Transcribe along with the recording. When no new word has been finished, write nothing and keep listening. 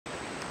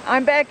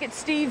I'm back at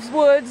Steve's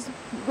Woods.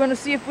 We're going to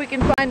see if we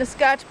can find a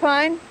Scotch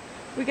pine.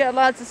 We got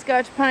lots of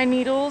Scotch pine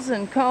needles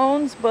and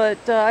cones,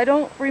 but I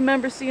don't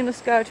remember seeing a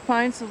Scotch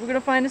pine, so we're going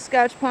to find a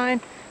Scotch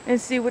pine and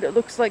see what it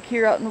looks like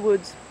here out in the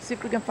woods. See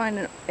if we can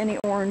find any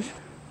orange.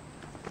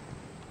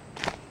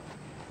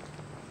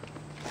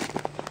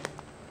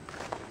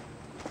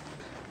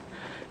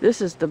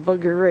 This is the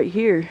bugger right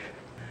here.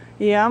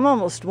 Yeah, I'm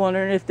almost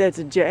wondering if that's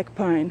a jack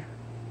pine.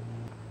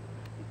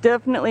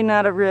 Definitely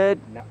not a red.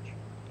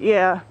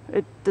 Yeah,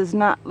 it does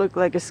not look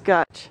like a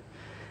Scotch.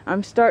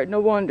 I'm starting to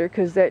wonder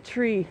because that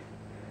tree,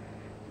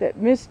 that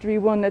mystery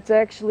one that's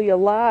actually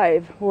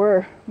alive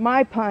where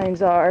my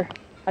pines are,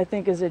 I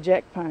think is a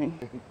jack pine.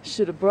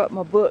 Should have brought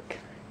my book.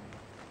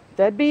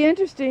 That'd be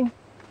interesting.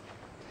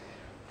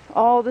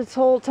 All this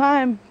whole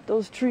time,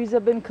 those trees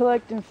I've been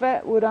collecting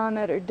fatwood on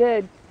that are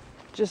dead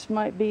just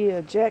might be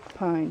a jack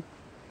pine.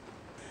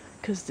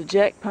 Because the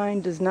jack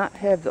pine does not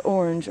have the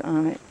orange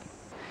on it.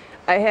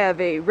 I have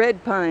a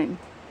red pine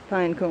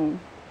cone.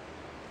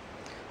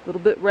 A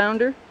little bit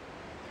rounder,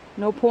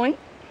 no point.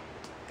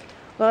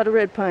 A lot of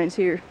red pines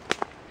here.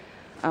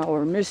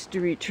 Our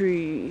mystery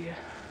tree.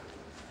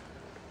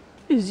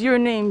 Is your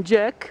name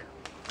Jack?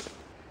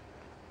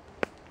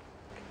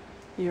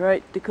 You're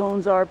right, the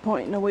cones are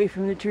pointing away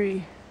from the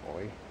tree.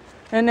 Boy.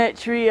 And that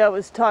tree I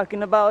was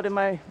talking about in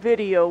my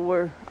video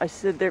where I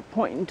said they're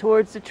pointing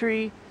towards the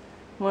tree,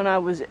 when I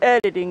was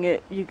editing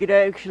it, you could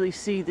actually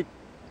see the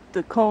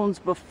cones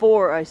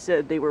before I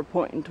said they were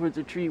pointing towards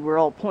the tree were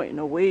all pointing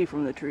away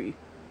from the tree.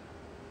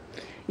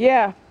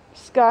 Yeah,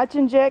 Scotch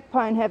and jack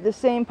pine have the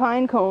same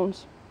pine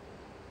cones,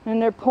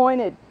 and they're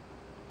pointed.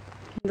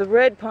 The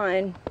red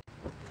pine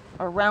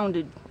are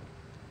rounded.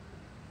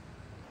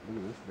 Look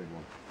at this big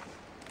one.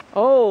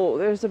 Oh,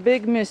 there's a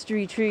big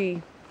mystery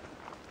tree.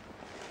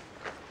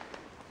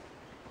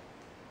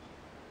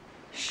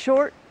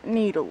 Short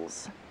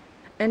needles.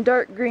 And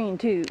dark green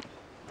too.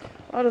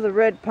 A lot of the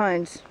red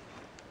pines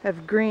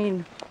have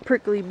green,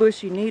 prickly,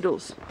 bushy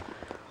needles,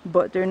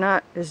 but they're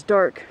not as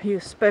dark. You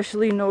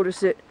especially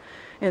notice it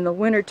in the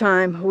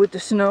wintertime with the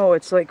snow.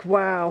 It's like,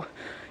 wow,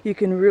 you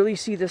can really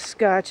see the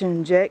Scotch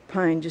and jack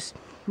pine, just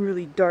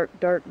really dark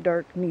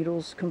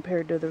needles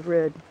compared to the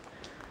red.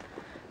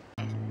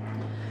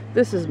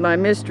 This is my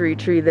mystery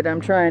tree that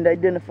I'm trying to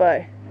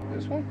identify.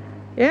 This one?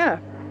 Yeah.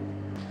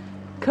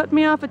 Cut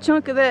me off a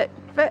chunk of that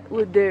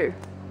fatwood there.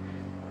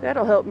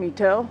 That'll help me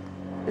tell.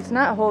 It's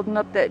not holding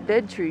up that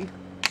dead tree.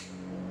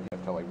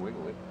 Until I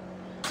wiggle it.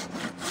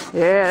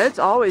 Yeah, it's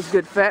always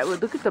good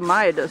fatwood. Look at the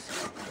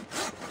misidus.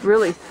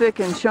 Really thick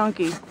and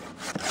chunky.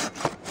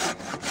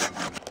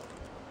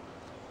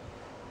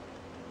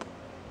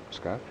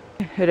 Scotch?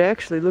 It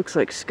actually looks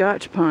like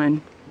Scotch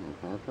pine.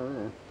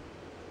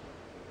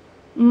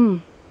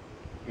 Mmm.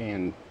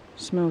 And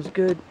smells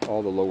good.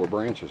 all the lower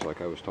branches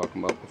like I was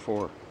talking about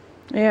before.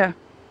 Yeah.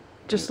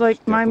 Just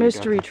like my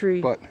mystery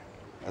tree. But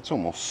that's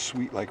almost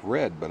sweet like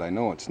red, but I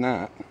know it's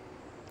not.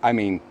 I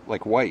mean,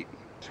 like white.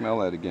 Smell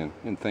that again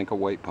and think of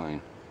white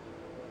pine.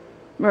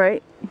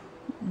 Right.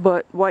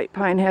 But white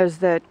pine has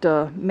that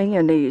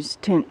mayonnaise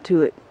tint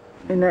to it,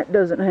 and that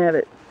doesn't have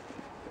it.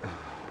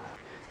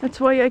 That's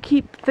why I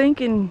keep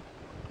thinking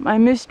my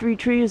mystery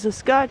tree is a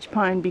Scotch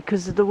pine,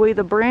 because of the way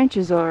the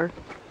branches are.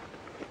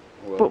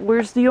 Well, but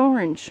where's the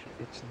orange?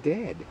 It's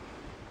dead.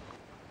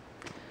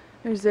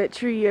 There's that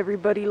tree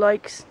everybody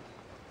likes.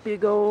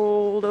 Big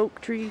old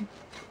oak tree.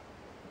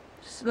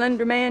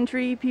 Slender man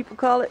tree, people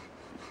call it.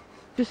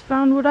 Just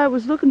found what I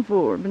was looking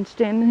for. Been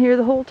standing here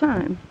the whole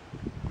time.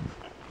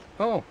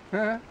 Oh,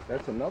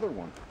 that's another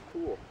one.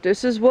 Cool.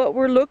 This is what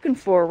we're looking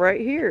for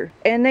right here.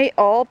 And they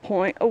all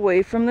point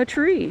away from the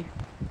tree.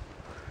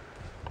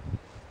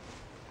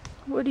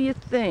 What do you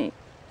think?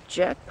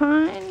 Jack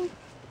pine?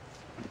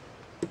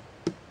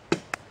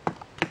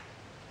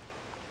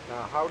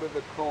 Now, how do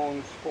the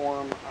cones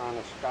form on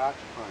a Scotch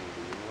pine,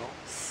 do you know?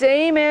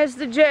 Same as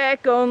the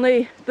jack,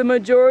 only the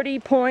majority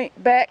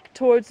point back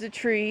towards the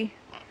tree.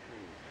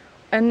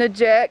 And the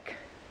jack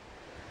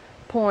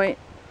point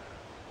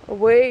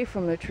away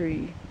from the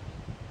tree.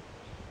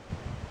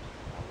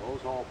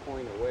 Those all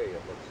point away, it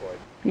looks like.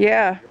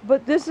 Yeah,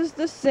 but this is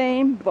the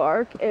same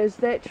bark as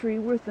that tree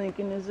we're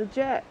thinking is a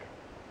jack.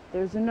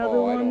 There's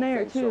another one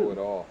there too. I don't think so at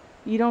all.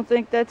 You don't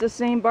think that's the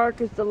same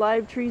bark as the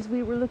live trees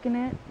we were looking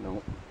at?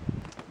 No.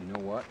 You know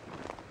what?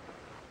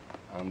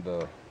 On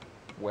the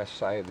west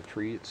side of the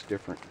tree, it's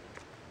different.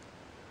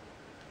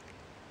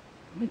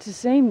 It's the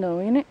same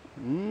though, ain't it?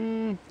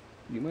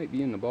 You might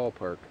be in the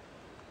ballpark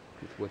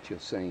with what you're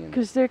saying.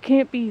 Because there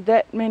can't be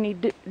that many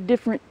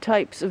different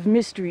types of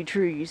mystery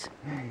trees.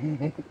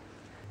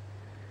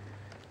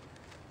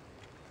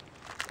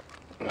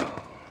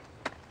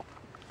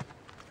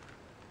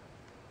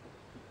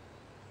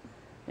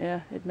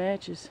 Yeah, it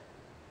matches.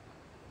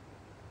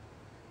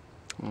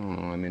 I don't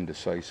know, I'm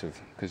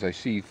indecisive because I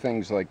see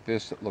things like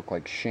this that look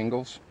like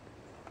shingles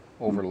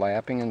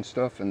overlapping and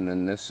stuff, and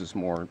then this is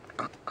more...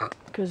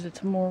 Because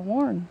it's more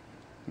worn.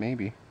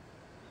 Maybe.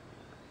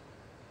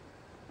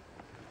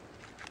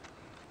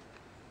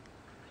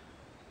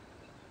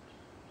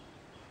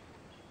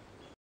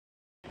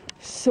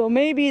 So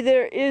maybe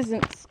there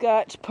isn't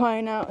Scotch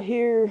pine out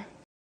here.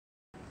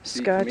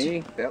 Scotch. See, to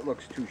me, that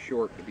looks too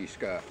short to be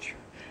Scotch.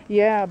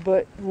 Yeah,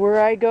 but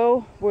where I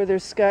go, where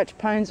there's Scotch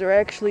pines are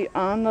actually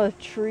on the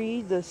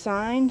tree, the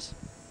signs,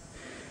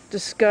 the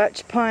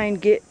Scotch pine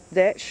get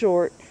that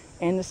short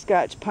and the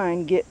Scotch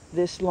pine get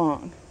this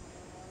long.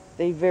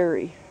 They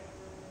vary.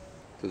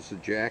 Does the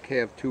Jack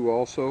have two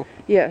also?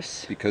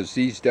 Yes. Because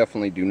these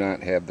definitely do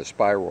not have the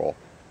spiral.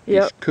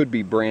 Yep. These could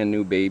be brand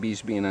new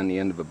babies being on the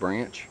end of a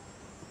branch,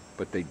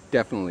 but they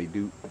definitely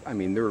do. I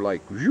mean, they're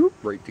like whoop,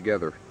 right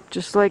together.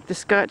 Just like the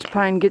Scotch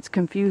pine gets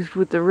confused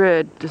with the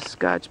red, the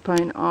Scotch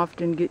pine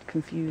often get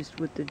confused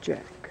with the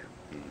Jack.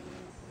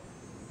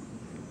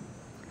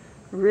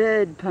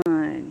 Red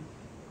pine.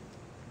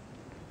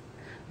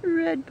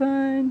 Red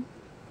pine.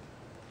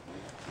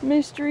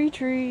 Mystery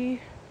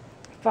tree.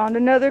 Found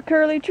another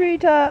curly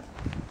treetop.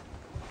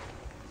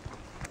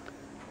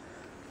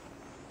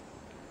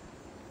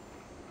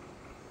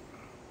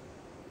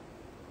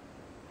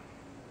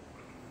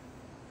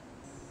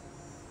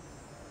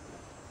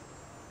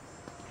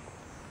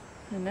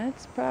 And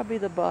that's probably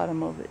the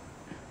bottom of it.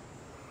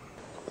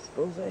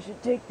 Suppose I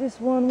should take this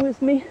one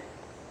with me.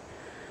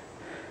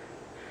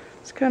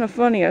 It's kind of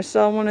funny. I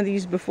saw one of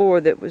these before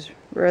that was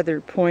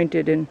rather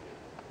pointed and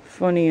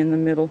funny in the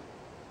middle.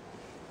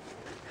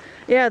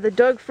 Yeah, the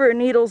Doug-Fir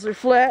needles are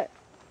flat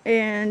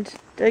and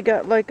they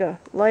got like a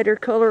lighter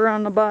color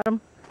on the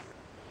bottom.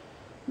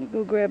 Let me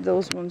go grab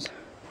those ones.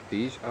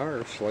 These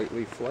are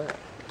slightly flat.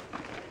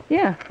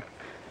 Yeah.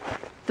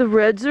 The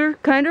reds are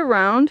kind of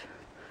round.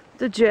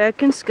 The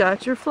Jack and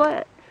Scotch are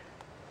flat.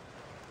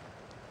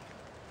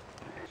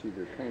 See,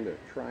 they're kind of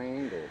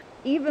triangle.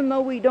 Even though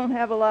we don't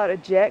have a lot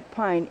of jack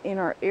pine in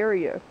our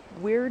area,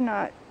 we're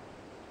not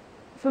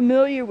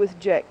familiar with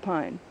jack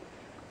pine.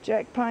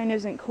 Jack pine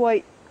isn't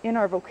quite in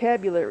our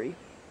vocabulary.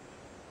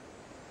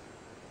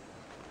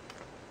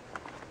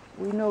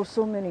 We know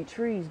so many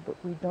trees, but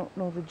we don't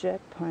know the jack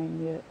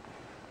pine yet.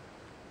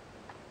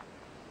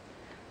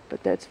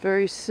 But that's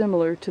very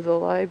similar to the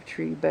live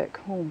tree back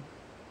home.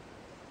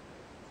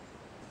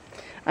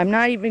 I'm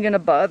not even going to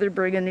bother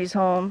bringing these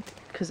home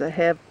because I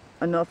have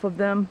enough of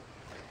them.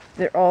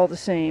 They're all the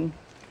same.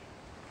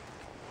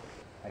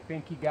 I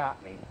think you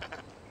got me.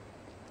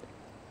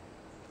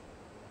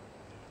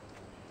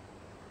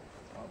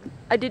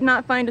 I did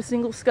not find a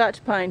single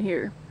Scotch pine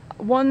here.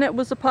 One that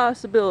was a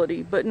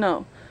possibility, but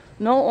no.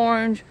 No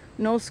orange,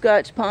 no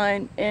Scotch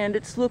pine, and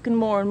it's looking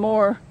more and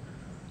more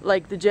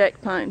like the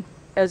jack pine.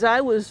 As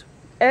I was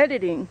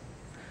editing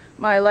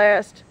my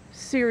last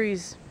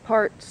series,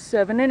 parts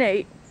 7 and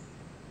 8,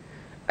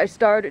 I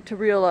started to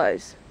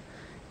realize,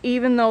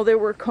 even though there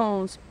were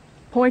cones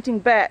pointing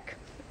back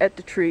at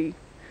the tree,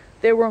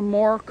 there were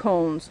more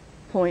cones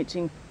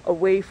pointing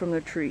away from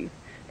the tree.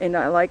 And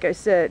like I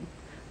said,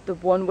 the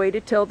one way to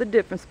tell the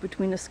difference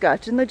between the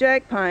Scotch and the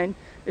jack pine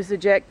is the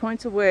jack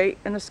points away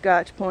and the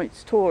Scotch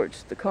points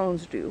towards, the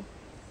cones do.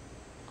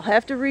 I'll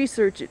have to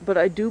research it, but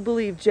I do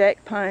believe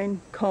jack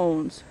pine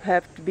cones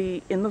have to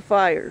be in the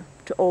fire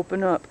to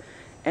open up,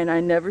 and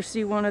I never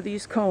see one of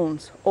these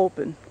cones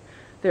open.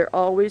 They're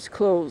always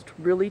closed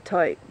really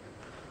tight.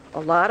 A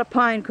lot of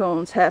pine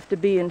cones have to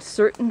be in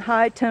certain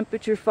high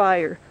temperature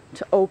fire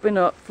to open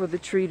up for the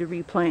tree to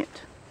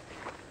replant.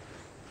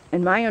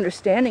 And my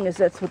understanding is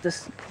that's what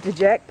the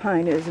jack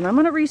pine is, and I'm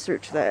going to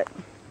research that.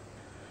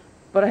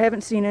 But I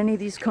haven't seen any of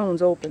these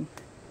cones open.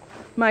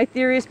 My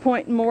theory is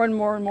pointing more and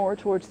more and more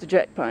towards the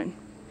jack pine.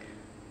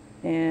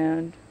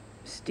 And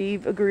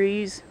Steve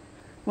agrees.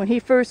 When he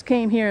first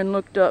came here and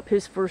looked up,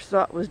 his first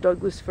thought was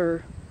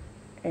Douglas-fir.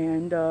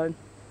 And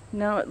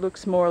now it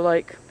looks more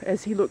like,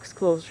 as he looks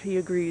closer, he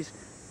agrees,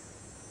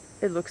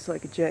 it looks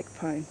like a jack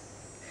pine.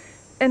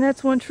 And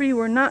that's one tree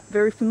we're not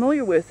very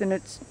familiar with, and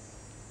it's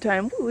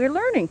time we're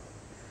learning.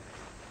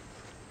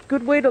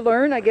 Good way to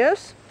learn, I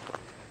guess.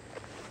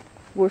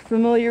 We're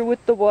familiar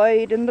with the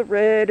white and the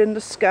red and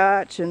the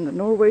Scotch and the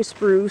Norway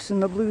spruce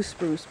and the blue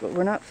spruce, but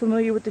we're not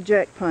familiar with the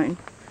jack pine.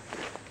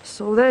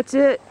 So that's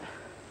it.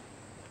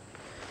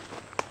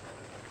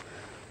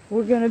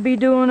 We're going to be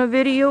doing a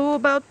video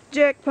about the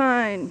jack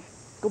pine.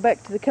 Go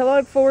back to the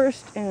Kellogg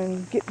forest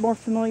and get more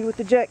familiar with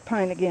the jack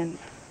pine again.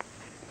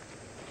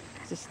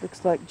 This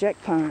looks like jack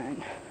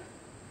pine.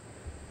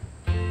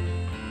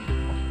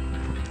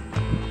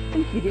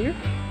 Thank you, dear.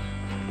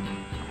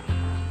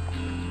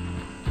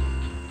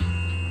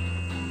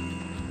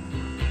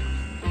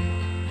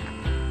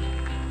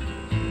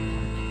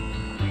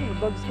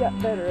 The bugs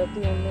got better at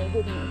the end there,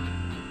 didn't they?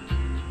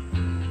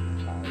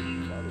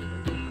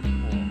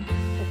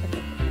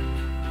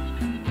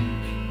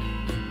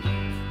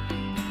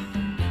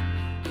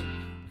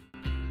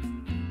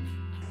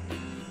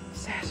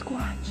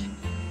 Sasquatch.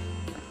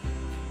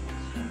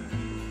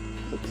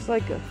 Looks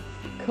like a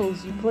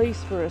cozy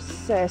place for a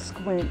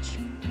sasqwench.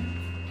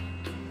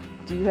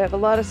 Do you have a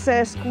lot of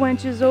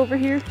sasqwenches over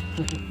here?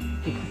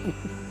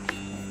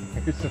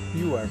 There's a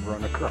few I've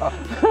run across.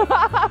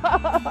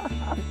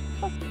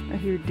 I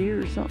hear deer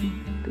or something,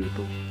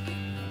 people.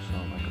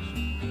 Sound like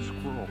a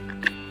squirrel.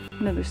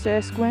 Another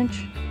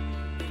sasqwench.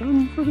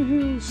 Run for the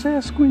hills,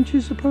 sasqwench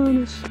is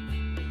upon us.